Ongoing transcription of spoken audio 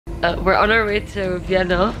we're on our way to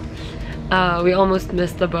Vienna. We almost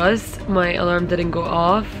missed the bus. My alarm didn't go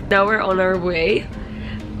off. Now we're on our way.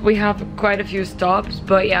 We have quite a few stops,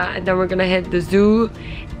 but yeah, and then we're gonna hit the zoo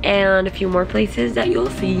and a few more places that you'll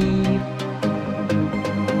see.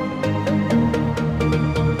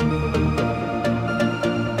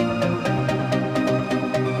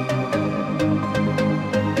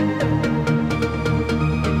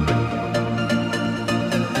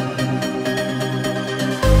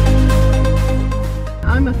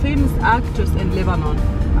 I'm a famous actress in Lebanon.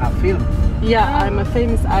 A film? Yeah, I'm a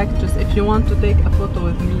famous actress. If you want to take a photo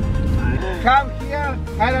with me. Come here,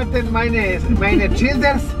 heiraten meine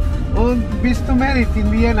Children und bist du married in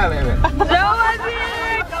Vienna leben.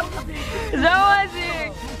 Zawazig!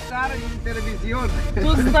 Zawazig! Star in television.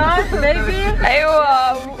 To start, baby.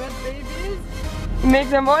 Aywa! Babies. Make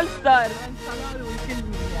them all star. And Salah will kill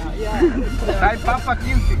me. Yeah. My papa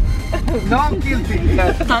guilty. No guilty.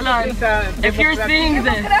 Salah, if you're seeing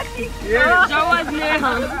this, Yes.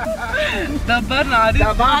 جوزناها. دبرنا عليك.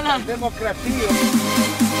 Dabana democracia.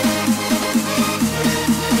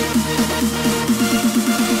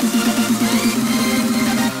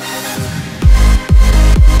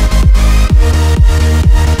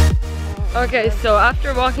 Okay, so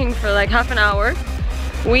after walking for like half an hour,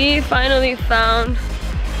 we finally found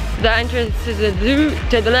the entrance to the zoo.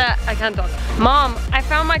 I can't talk. Mom, I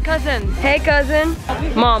found my cousin. Hey cousin.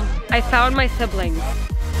 Mom, I found my siblings.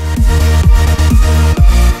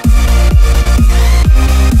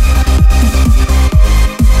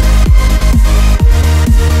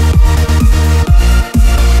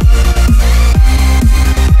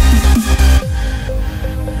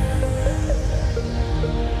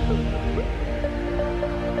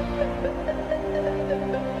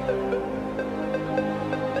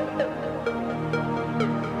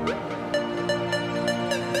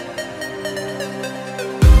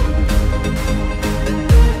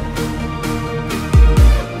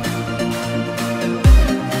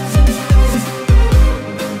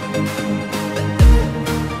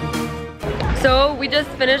 So we just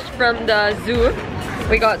finished from the zoo.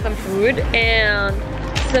 We got some food and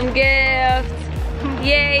some gifts.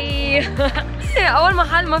 Yay! أول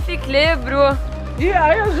محل ما في كلاب برو.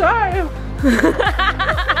 Yeah, يا جاي.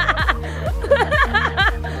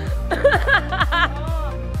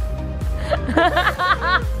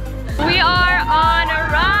 We are on a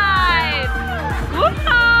ride!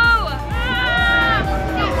 Woohoo!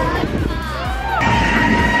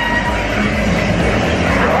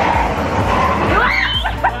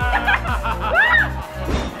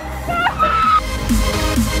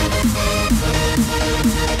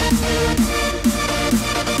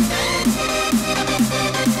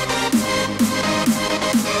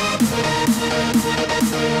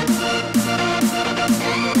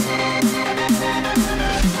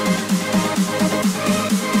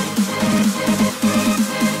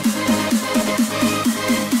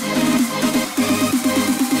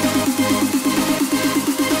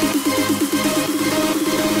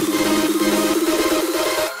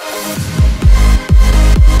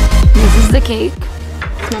 The cake.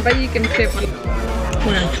 ما بيي كم كيف.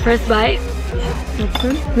 First bite.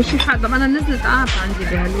 مش حد طبعا انا نزلت عندي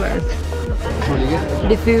بهالوقت.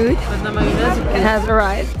 The food بدنا مايونيز. has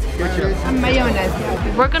arrived. مايونيز.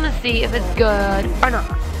 We're gonna see if it's good or not.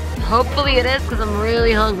 Hopefully it is because I'm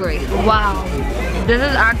really hungry. Wow. This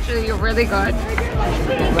is actually really good.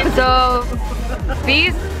 So,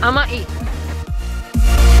 these I'm gonna eat.